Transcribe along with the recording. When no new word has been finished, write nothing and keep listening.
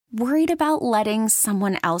Worried about letting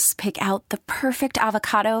someone else pick out the perfect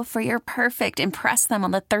avocado for your perfect impress them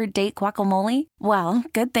on the third date guacamole? Well,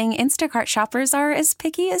 good thing Instacart shoppers are as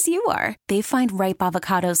picky as you are. They find ripe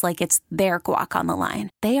avocados like it's their guac on the line.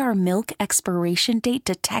 They are milk expiration date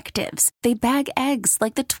detectives. They bag eggs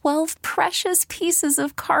like the 12 precious pieces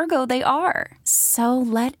of cargo they are. So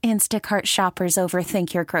let Instacart shoppers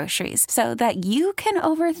overthink your groceries so that you can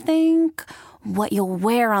overthink what you'll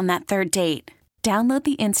wear on that third date. Download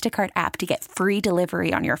the Instacart app to get free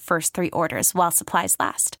delivery on your first 3 orders while supplies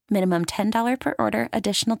last. Minimum $10 per order.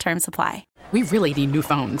 Additional terms apply. We really need new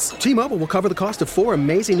phones. T-Mobile will cover the cost of 4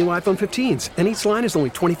 amazing new iPhone 15s, and each line is only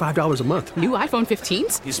 $25 a month. New iPhone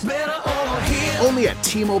 15s? It's better over here. Only at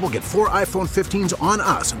T-Mobile, get 4 iPhone 15s on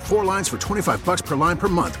us and 4 lines for $25 per line per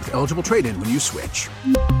month with eligible trade-in when you switch.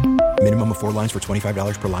 Minimum of 4 lines for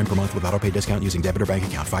 $25 per line per month with autopay discount using debit or bank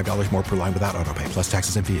account. $5 more per line without autopay, plus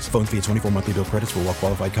taxes and fees. Phone fee at 24 monthly bill credits for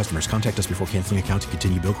well-qualified customers. Contact us before canceling account to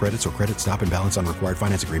continue bill credits or credit stop and balance on required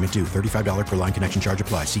finance agreement due. $35 per line connection charge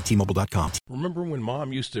applies. See T-Mobile.com. Remember when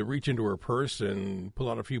Mom used to reach into her purse and pull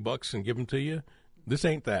out a few bucks and give them to you? This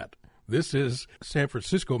ain't that. This is San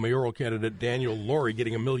Francisco mayoral candidate Daniel Lurie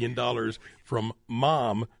getting $1 million from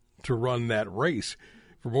Mom to run that race.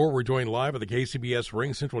 For more, we're joined live at the KCBS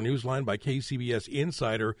Ring Central Newsline by KCBS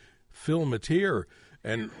insider Phil Mateer.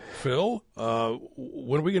 And Phil,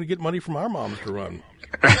 when are we going to get money from our moms to run?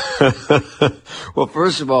 Well,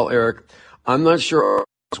 first of all, Eric, I'm not sure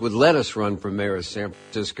would let us run for mayor of San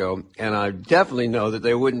Francisco, and I definitely know that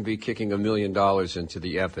they wouldn't be kicking $1 million into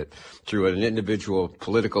the effort through an individual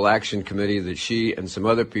political action committee that she and some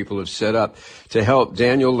other people have set up to help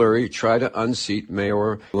Daniel Lurie try to unseat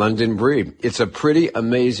Mayor London Breed. It's a pretty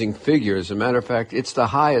amazing figure. As a matter of fact, it's the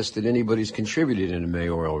highest that anybody's contributed in a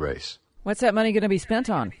mayoral race. What's that money going to be spent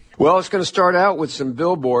on? Well, it's going to start out with some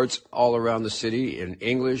billboards all around the city in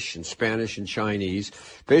English and Spanish and Chinese,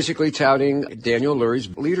 basically touting Daniel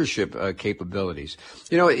Lurie's leadership capabilities.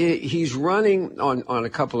 You know, he's running on a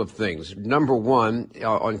couple of things. Number one,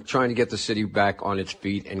 on trying to get the city back on its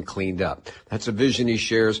feet and cleaned up. That's a vision he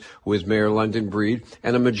shares with Mayor London Breed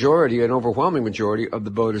and an overwhelming majority of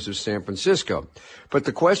the voters of San Francisco. But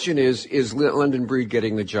the question is London Breed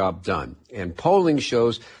getting the job done? And polling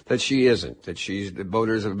shows that she isn't, that the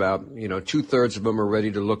voters of about, 2/3 of them are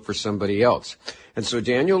ready to look for somebody else. And so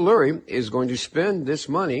Daniel Lurie is going to spend this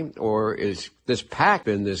money, or is this PAC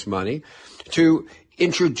spend this money, to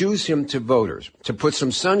introduce him to voters, to put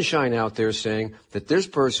some sunshine out there saying that this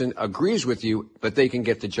person agrees with you, but they can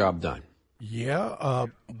get the job done. Yeah,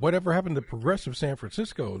 whatever happened to progressive San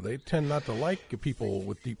Francisco? They tend not to like people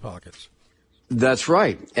with deep pockets. That's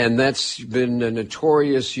right. And that's been a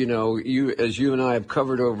notorious, you and I have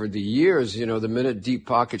covered over the years, the minute deep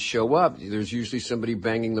pockets show up, there's usually somebody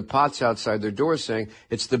banging the pots outside their door saying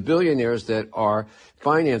it's the billionaires that are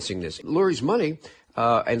financing this. Lurie's money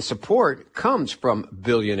and support comes from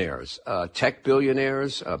billionaires, tech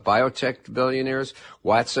billionaires, biotech billionaires.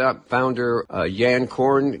 WhatsApp founder Yan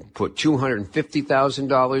Korn put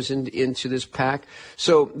 $250,000 into this PAC.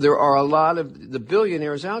 So there are a lot of the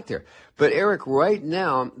billionaires out there. But, Eric, right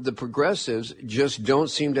now, the progressives just don't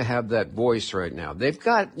seem to have that voice right now. They've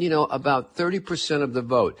got, about 30% of the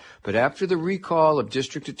vote. But after the recall of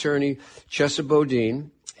District Attorney Chesa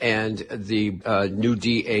Boudin and the new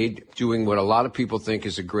DA doing what a lot of people think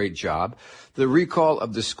is a great job, the recall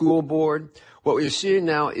of the school board, what we're seeing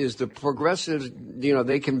now is the progressives,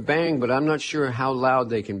 they can bang, but I'm not sure how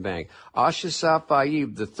loud they can bang. Asha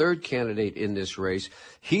Fayeed, the third candidate in this race,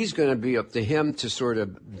 he's going to be up to him to sort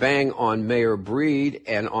of bang on Mayor Breed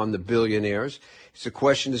and on the billionaires. It's a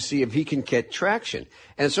question to see if he can get traction.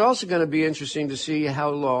 And it's also going to be interesting to see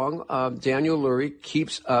how long Daniel Lurie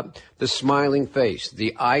keeps up the smiling face.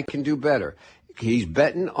 The I can do better. He's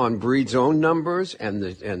betting on Breed's own numbers and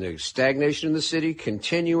the stagnation in the city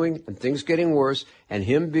continuing and things getting worse, and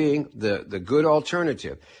him being the good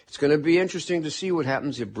alternative. It's going to be interesting to see what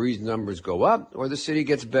happens if Breed's numbers go up or the city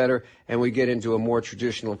gets better and we get into a more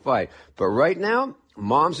traditional fight. But right now,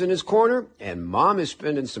 Mom's in his corner, and Mom is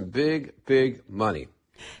spending some big, big money.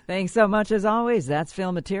 Thanks so much, as always. That's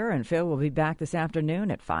Phil Mateer, and Phil will be back this afternoon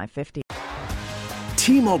at 5:50.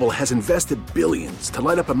 T-Mobile has invested billions to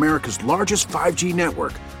light up America's largest 5G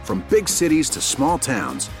network, from big cities to small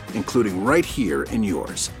towns, including right here in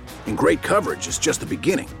yours. And great coverage is just the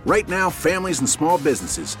beginning. Right now, families and small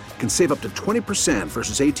businesses can save up to 20%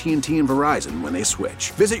 versus AT&T and Verizon when they switch.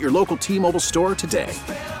 Visit your local T-Mobile store today.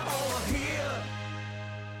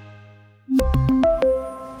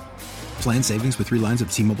 Plan savings with 3 lines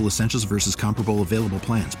of T-Mobile Essentials versus comparable available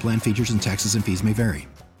plans. Plan features and taxes and fees may vary.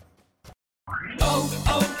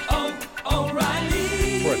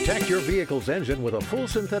 For a Protect your vehicle's engine with a full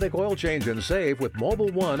synthetic oil change and save with Mobile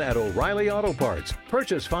One at O'Reilly Auto Parts.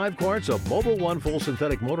 Purchase 5 quarts of Mobile One full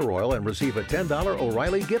synthetic motor oil and receive a $10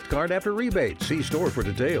 O'Reilly gift card after rebate. See store for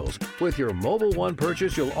details. With your Mobile One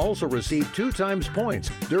purchase, you'll also receive 2 times points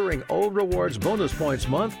during Old Rewards Bonus Points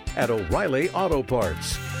Month at O'Reilly Auto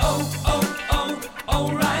Parts.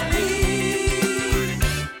 O'Reilly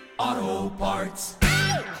Auto Parts.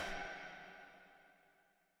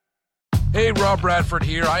 Hey, Rob Bradford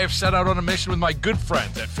here. I have set out on a mission with my good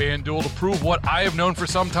friends at FanDuel to prove what I have known for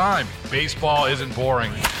some time. Baseball isn't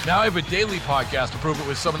boring. Now I have a daily podcast to prove it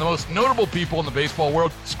with some of the most notable people in the baseball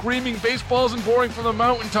world, screaming baseball isn't boring from the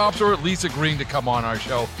mountaintops, or at least agreeing to come on our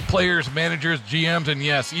show. Players, managers, GMs, and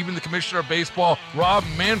yes, even the commissioner of baseball, Rob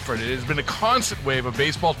Manfred. It has been a constant wave of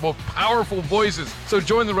baseball's most powerful voices. So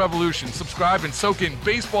join the revolution. Subscribe and soak in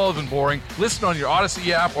Baseball Isn't Boring. Listen on your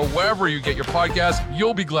Odyssey app or wherever you get your podcasts.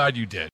 You'll be glad you did.